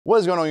What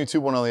is going on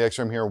YouTube? One only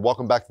Xram here.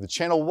 Welcome back to the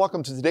channel.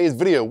 Welcome to today's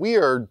video. We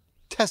are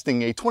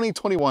testing a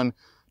 2021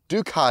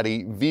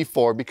 Ducati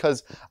V4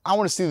 because I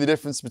want to see the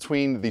difference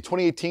between the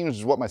 2018, which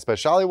is what my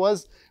Speciale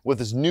was, what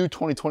this new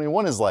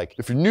 2021 is like.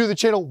 If you're new to the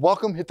channel,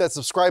 welcome. Hit that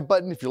subscribe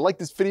button. If you like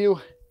this video,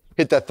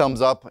 hit that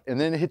thumbs up and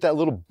then hit that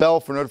little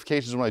bell for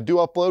notifications when I do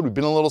upload. We've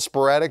been a little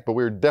sporadic, but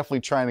we're definitely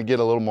trying to get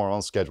a little more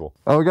on schedule.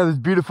 Oh, we got this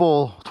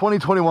beautiful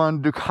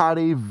 2021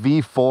 Ducati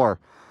V4.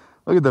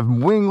 Look at the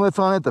winglets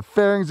on it, the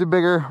fairings are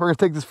bigger. We're gonna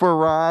take this for a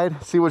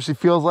ride, see what she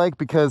feels like,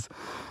 because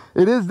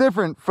it is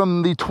different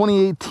from the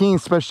 2018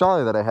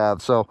 Speciale that I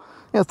have. So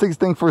yeah, let's take this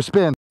thing for a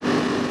spin.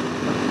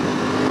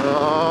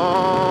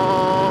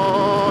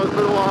 Oh, it's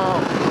been a while.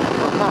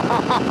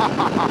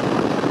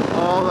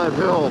 Oh, that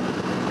hill.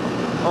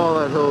 Oh,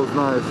 that hill is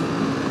nice.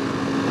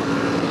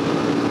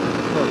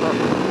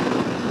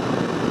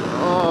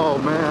 Oh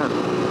man.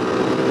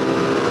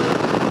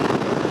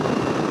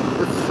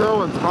 It's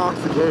so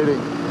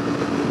intoxicating.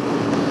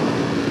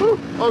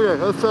 Okay,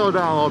 let's settle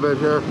down a little bit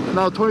here.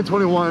 Now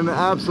 2021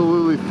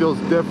 absolutely feels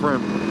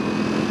different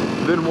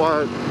than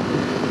what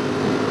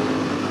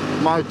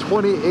my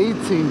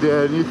 2018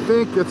 did. You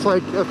think it's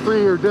like a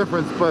 3-year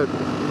difference, but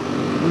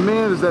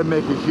man, does that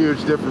make a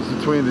huge difference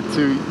between the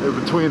two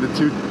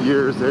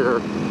years there.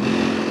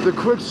 The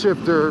quick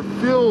shifter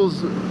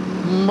feels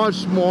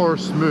much more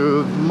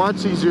smooth,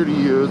 much easier to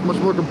use, much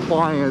more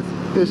compliant.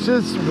 It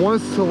just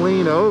wants to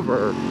lean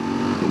over.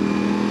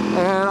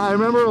 And I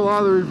remember a lot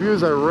of the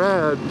reviews I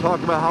read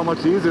talking about how much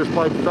easier this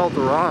bike felt to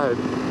ride.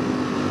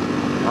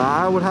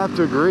 I would have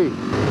to agree.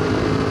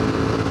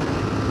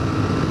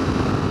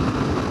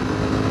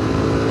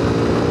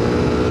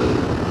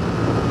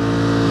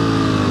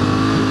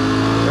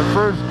 The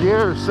first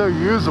gear is so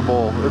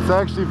usable. It's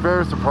actually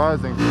very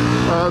surprising.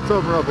 Let's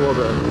open up a little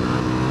bit.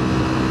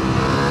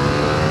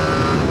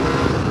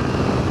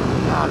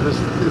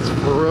 It's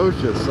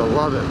ferocious. I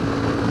love it.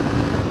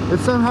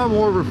 It's somehow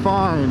more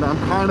refined. I'm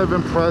kind of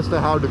impressed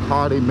at how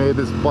Ducati made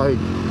this bike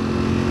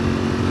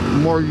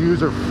more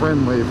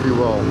user-friendly, if you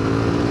will.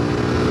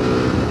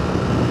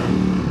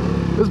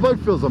 This bike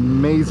feels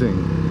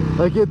amazing.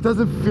 Like, it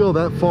doesn't feel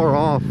that far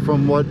off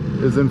from what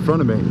is in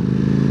front of me.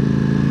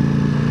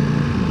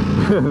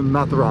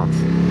 Not the rocks.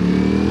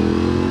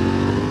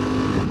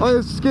 All right,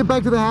 let's get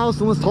back to the house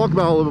and let's talk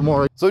about it a little bit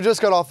more. So I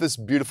just got off this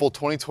beautiful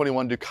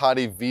 2021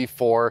 Ducati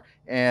V4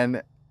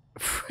 and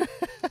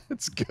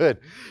it's good.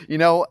 You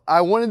know,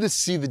 I wanted to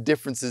see the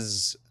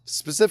differences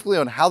specifically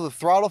on how the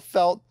throttle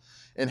felt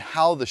and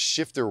how the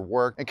shifter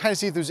worked and kind of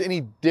see if there's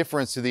any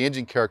difference to the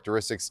engine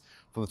characteristics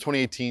from the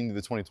 2018 to the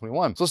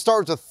 2021. So let's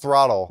start with the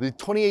throttle. The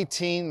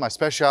 2018, my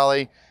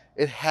Speciale,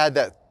 it had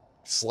that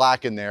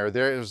slack in there.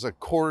 There was a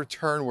quarter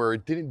turn where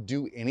it didn't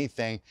do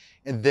anything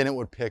and then it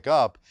would pick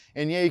up.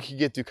 And yeah, you could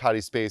get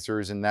Ducati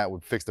spacers and that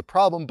would fix the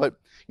problem. But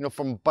you know,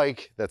 from a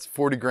bike that's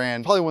 40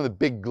 grand, probably one of the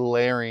big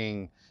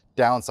glaring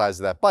downsides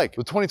of that bike.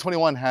 The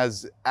 2021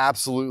 has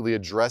absolutely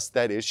addressed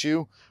that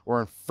issue, where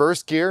in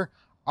first gear,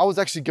 I was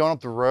actually going up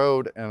the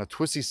road in a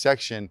twisty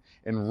section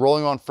and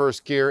rolling on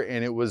first gear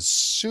and it was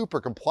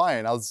super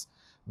compliant. I was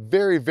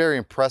very, very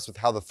impressed with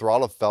how the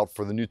throttle felt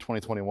for the new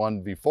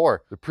 2021 V4.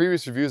 The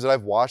previous reviews that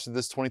I've watched of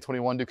this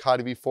 2021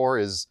 Ducati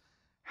V4 is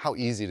how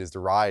easy it is to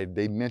ride.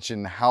 They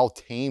mention how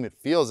tame it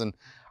feels and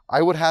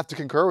I would have to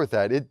concur with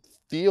that. It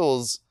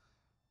feels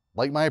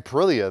like my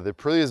Aprilia. The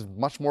Aprilia is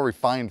much more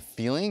refined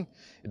feeling.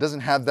 It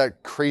doesn't have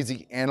that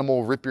crazy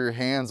animal rip your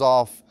hands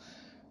off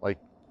like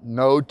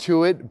mode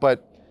to it,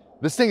 but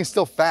this thing is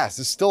still fast.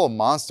 It's still a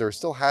monster. It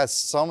still has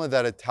some of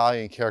that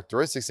Italian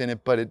characteristics in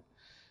it, but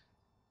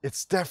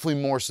it's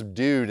definitely more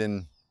subdued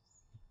and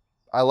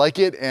I like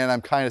it and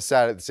I'm kind of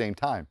sad at the same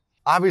time.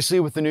 Obviously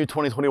with the new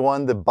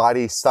 2021, the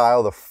body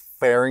style, the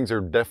fairings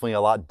are definitely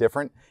a lot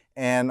different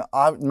and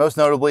most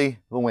notably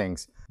the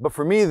wings. But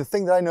for me, the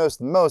thing that I noticed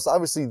the most,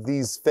 obviously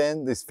these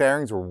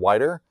fairings were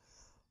wider,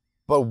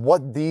 but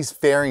what these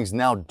fairings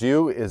now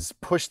do is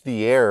push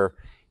the air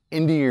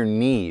into your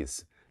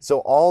knees.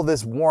 So all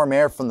this warm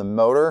air from the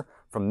motor,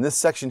 from this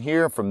section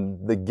here,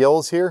 from the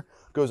gills here,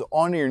 goes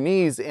onto your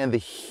knees, and the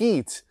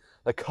heat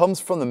that comes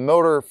from the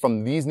motor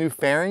from these new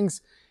fairings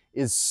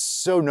is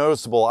so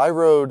noticeable. I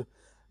rode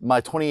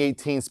my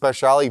 2018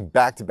 Speciale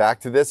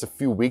back to this a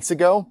few weeks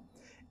ago,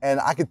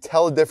 and I could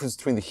tell the difference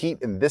between the heat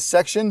in this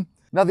section.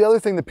 Now, the other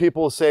thing that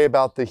people say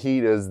about the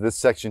heat is this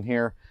section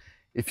here.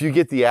 If you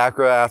get the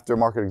Acura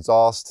aftermarket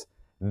exhaust,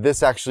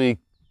 this actually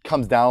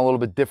comes down a little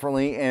bit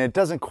differently and it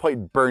doesn't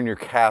quite burn your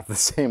calf the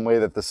same way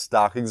that the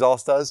stock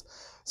exhaust does.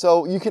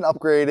 So you can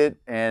upgrade it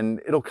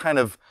and it'll kind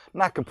of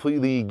not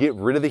completely get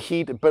rid of the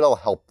heat, but it'll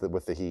help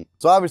with the heat.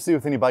 So obviously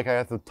with any bike, I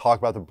have to talk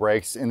about the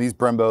brakes, and these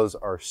Brembos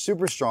are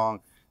super strong.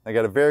 They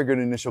got a very good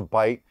initial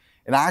bite.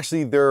 And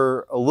actually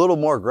they're a little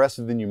more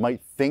aggressive than you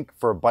might think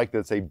for a bike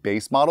that's a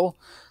base model.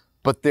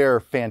 But they're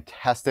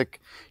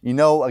fantastic. You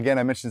know, again,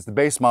 I mentioned it's the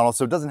base model,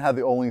 so it doesn't have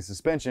the Öhlins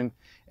suspension.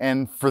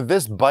 And for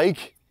this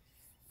bike,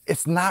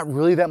 it's not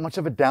really that much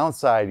of a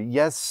downside.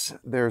 Yes,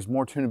 there's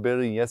more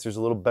tunability. Yes, there's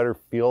a little better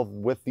feel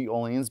with the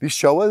Öhlins. These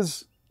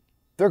Showas,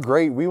 they're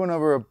great. We went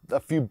over a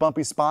few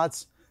bumpy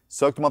spots,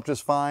 soaked them up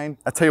just fine.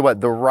 I tell you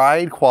what, the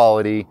ride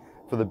quality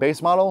for the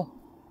base model,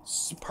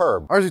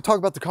 superb. As we talk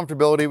about the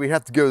comfortability, we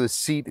have to go to the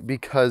seat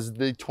because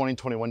the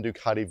 2021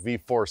 Ducati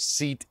V4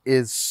 seat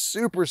is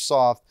super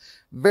soft,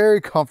 very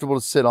comfortable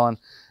to sit on,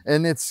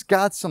 and it's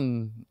got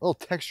some little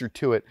texture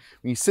to it.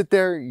 When you sit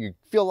there, you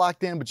feel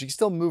locked in, but you can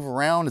still move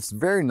around. It's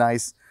very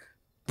nice,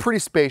 pretty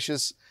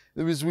spacious.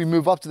 As we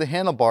move up to the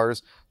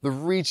handlebars, the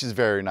reach is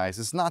very nice.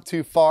 It's not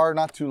too far,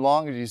 not too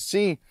long. As you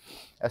see,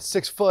 at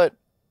 6 foot,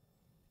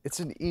 it's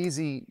an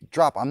easy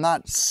drop. I'm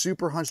not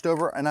super hunched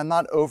over, and I'm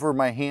not over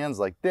my hands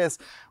like this.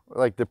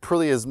 Like the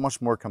Aprilia is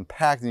much more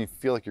compact, and you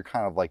feel like you're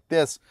kind of like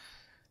this.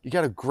 You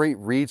got a great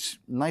reach,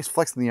 nice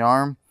flex in the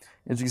arm.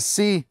 As you can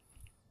see,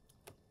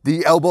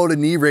 the elbow to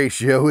knee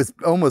ratio is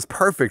almost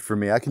perfect for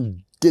me. I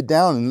can get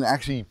down and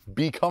actually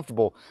be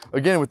comfortable.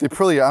 Again, with the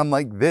Aprilia, I'm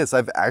like this.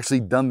 I've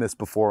actually done this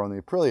before on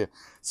the Aprilia.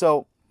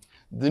 So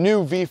the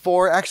new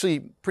V4, actually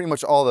pretty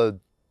much all the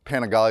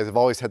Panigales have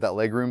always had that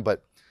legroom,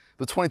 but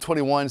the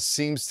 2021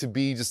 seems to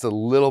be just a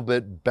little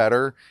bit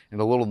better and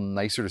a little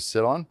nicer to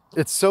sit on.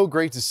 It's so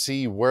great to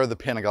see where the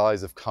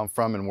Panigales have come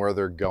from and where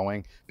they're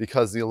going,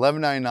 because the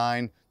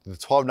 1199 to the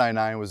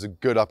 1299 was a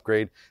good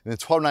upgrade, and the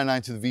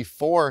 1299 to the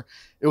V4,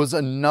 it was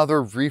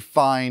another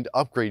refined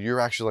upgrade. You're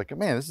actually like,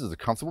 man, this is a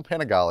comfortable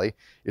Panigale.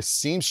 It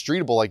seems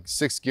streetable, like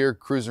 6th gear,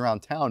 cruising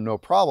around town, no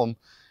problem.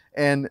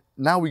 And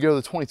now we go to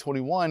the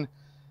 2021,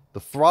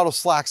 the throttle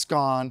slack's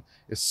gone,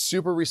 it's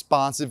super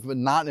responsive, but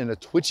not in a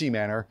twitchy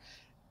manner.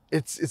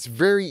 It's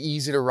very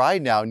easy to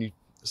ride now, and you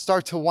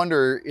start to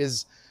wonder,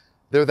 is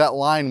there that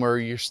line where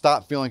you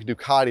stop feeling like a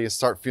Ducati and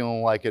start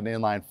feeling like an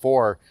inline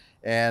 4?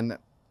 And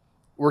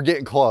we're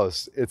getting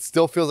close. It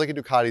still feels like a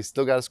Ducati,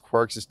 still got its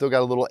quirks, it's still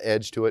got a little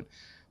edge to it,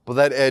 but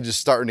that edge is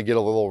starting to get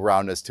a little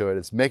roundness to it.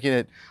 It's making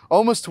it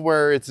almost to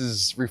where it's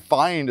as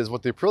refined as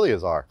what the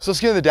Aprilias are. So let's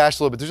get in the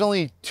dash a little bit. There's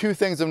only 2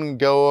 things I'm gonna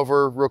go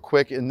over real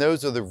quick, and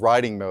those are the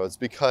riding modes,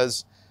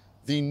 because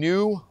the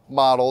new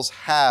models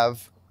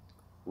have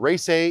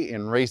Race A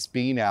and Race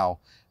B now.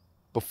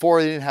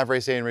 Before they didn't have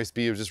Race A and Race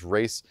B, it was just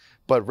Race.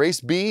 But Race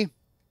B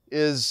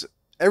is,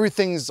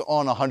 everything's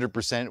on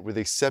 100% with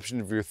the exception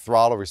of your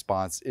throttle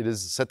response. It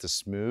is set to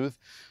smooth.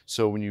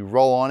 So when you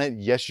roll on it,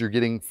 yes, you're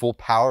getting full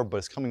power, but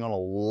it's coming on a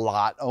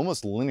lot,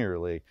 almost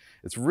linearly.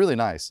 It's really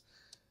nice.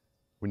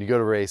 When you go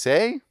to Race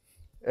A,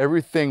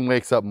 everything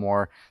wakes up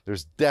more.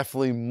 There's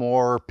definitely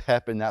more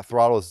pep in that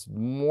throttle. It's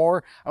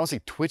more, I don't say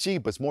twitchy,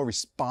 but it's more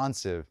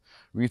responsive.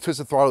 When you twist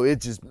the throttle, it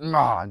just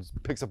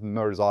picks up and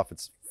motors off.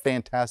 It's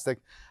fantastic.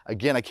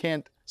 Again, I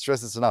can't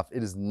stress this enough.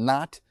 It is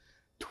not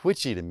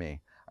twitchy to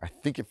me. I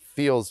think it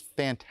feels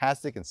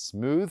fantastic and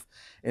smooth,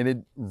 and it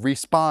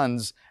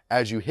responds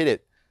as you hit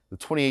it. The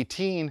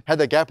 2018 had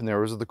that gap in there.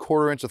 It was the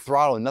 1/4 inch of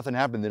throttle and nothing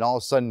happened. Then all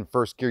of a sudden,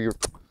 first gear,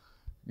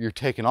 you're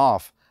taking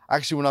off. I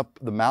actually went up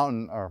the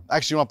mountain, or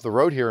actually went up the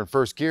road here in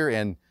first gear,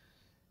 and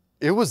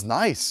it was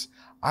nice.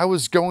 I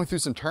was going through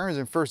some turns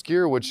in first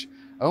gear, which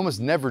I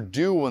almost never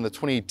do on the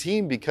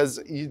 2018 because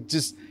you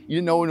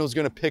didn't know when it was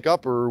gonna pick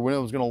up or when it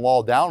was gonna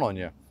lull down on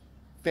you.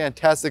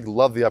 Fantastic,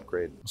 love the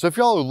upgrade. So if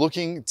y'all are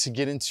looking to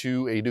get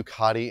into a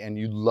Ducati and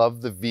you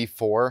love the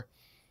V4,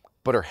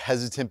 but are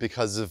hesitant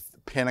because of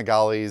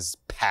Panigale's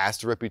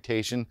past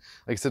reputation,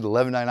 like I said, the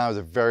 1199 was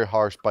a very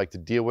harsh bike to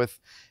deal with.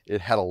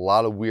 It had a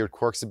lot of weird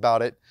quirks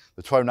about it.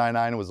 The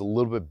 1299 was a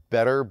little bit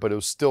better, but it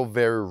was still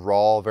very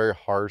raw, very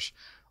harsh.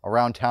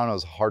 Around town, it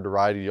was hard to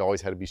ride. You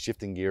always had to be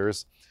shifting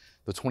gears.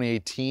 The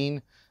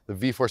 2018, the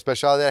V4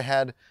 Speciale that I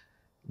had,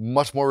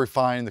 much more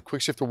refined. The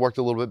quick shifter worked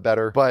a little bit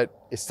better,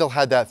 but it still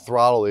had that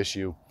throttle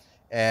issue.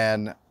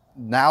 And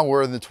now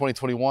we're in the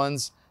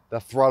 2021s,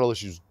 that throttle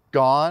issue's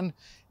gone.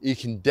 You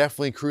can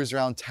definitely cruise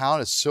around town.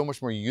 It's so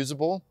much more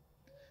usable.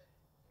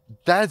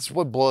 That's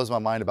what blows my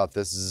mind about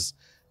this, is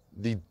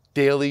the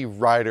daily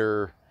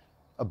rider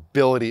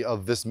ability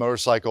of this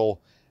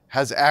motorcycle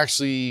has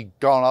actually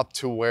gone up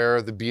to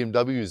where the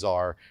BMWs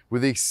are,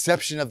 with the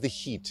exception of the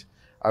heat.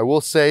 I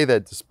will say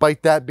that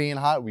despite that being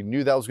hot, we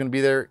knew that was gonna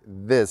be there.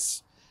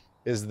 This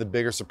is the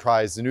bigger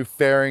surprise. The new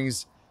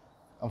fairings,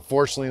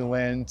 unfortunately,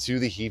 lend to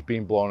the heat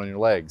being blown on your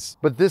legs.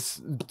 But this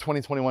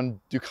 2021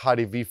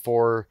 Ducati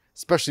V4,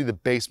 especially the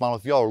base model,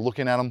 if y'all are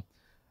looking at them,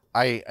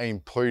 I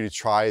implore you to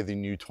try the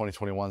new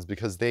 2021s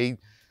because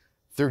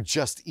they're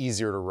just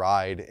easier to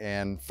ride.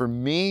 And for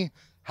me,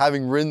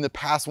 having ridden the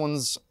past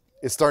ones,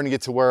 it's starting to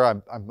get to where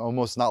I'm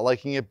almost not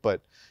liking it,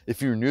 but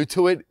if you're new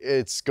to it,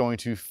 it's going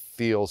to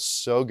feel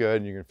so good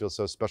and you're gonna feel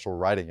so special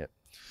riding it.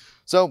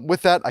 So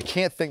with that, I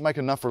can't thank Mike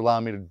enough for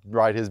allowing me to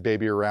ride his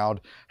baby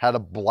around. Had a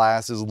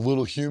blast. It was a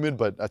little humid,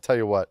 but I tell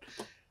you what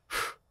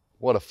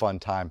a fun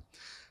time.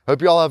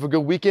 Hope you all have a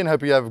good weekend.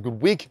 Hope you have a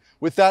good week.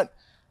 With that,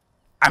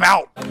 I'm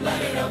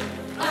out.